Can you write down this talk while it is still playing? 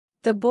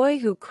The boy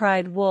who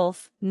cried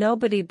wolf,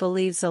 nobody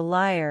believes a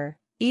liar,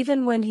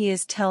 even when he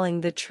is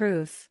telling the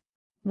truth.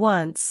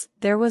 Once,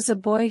 there was a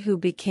boy who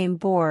became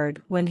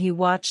bored when he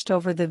watched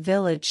over the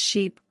village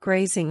sheep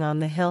grazing on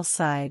the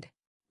hillside.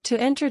 To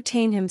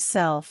entertain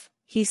himself,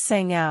 he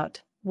sang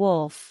out,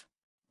 "Wolf!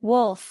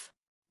 Wolf!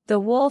 The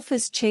wolf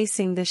is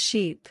chasing the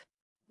sheep."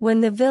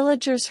 When the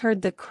villagers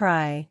heard the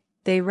cry,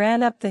 they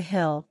ran up the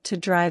hill to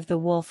drive the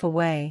wolf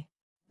away.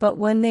 But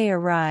when they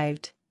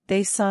arrived,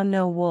 they saw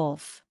no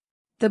wolf.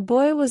 The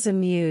boy was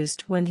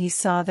amused when he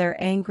saw their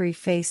angry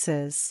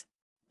faces.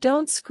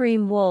 "Don't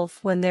scream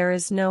wolf when there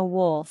is no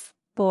wolf,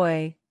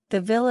 boy,"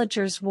 the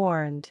villagers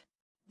warned.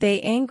 They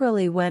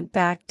angrily went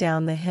back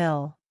down the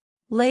hill.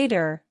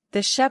 Later,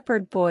 the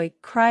shepherd boy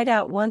cried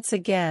out once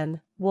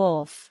again,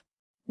 "Wolf!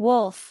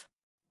 Wolf!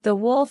 The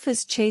wolf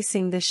is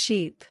chasing the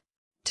sheep."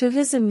 To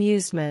his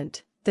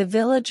amusement, the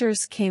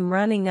villagers came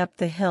running up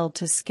the hill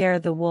to scare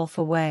the wolf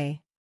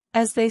away.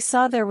 As they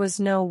saw there was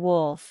no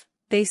wolf,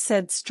 they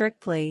said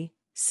strictly,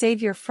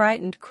 "Save your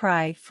frightened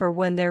cry for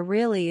when there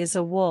really is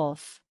a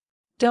wolf.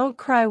 Don't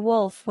cry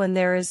wolf when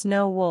there is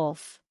no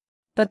wolf."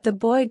 But the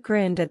boy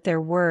grinned at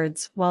their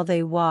words while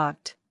they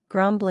walked,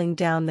 grumbling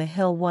down the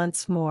hill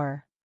once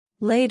more.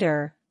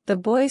 Later, the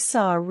boy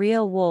saw a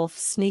real wolf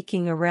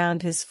sneaking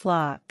around his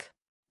flock.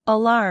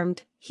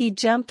 Alarmed, he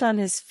jumped on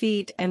his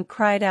feet and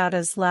cried out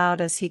as loud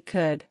as he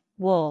could,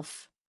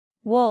 "Wolf!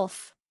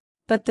 Wolf!"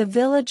 But the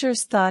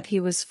villagers thought he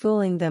was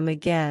fooling them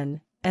again,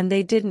 and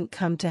they didn't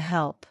come to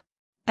help.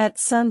 At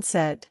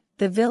sunset,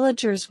 the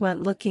villagers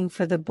went looking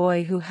for the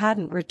boy who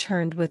hadn't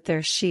returned with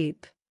their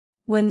sheep.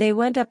 When they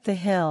went up the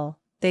hill,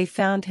 they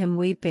found him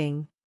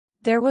weeping.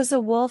 "There was a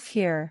wolf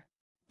here.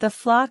 The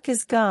flock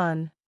is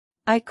gone.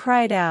 I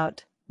cried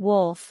out,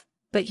 'Wolf,'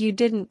 but you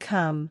didn't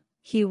come,"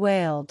 he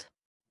wailed.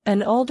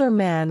 An older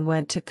man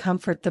went to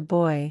comfort the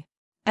boy.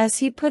 As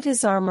he put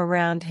his arm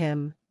around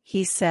him,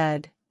 he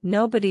said,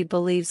 "Nobody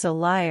believes a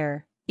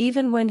liar,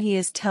 even when he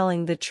is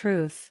telling the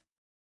truth.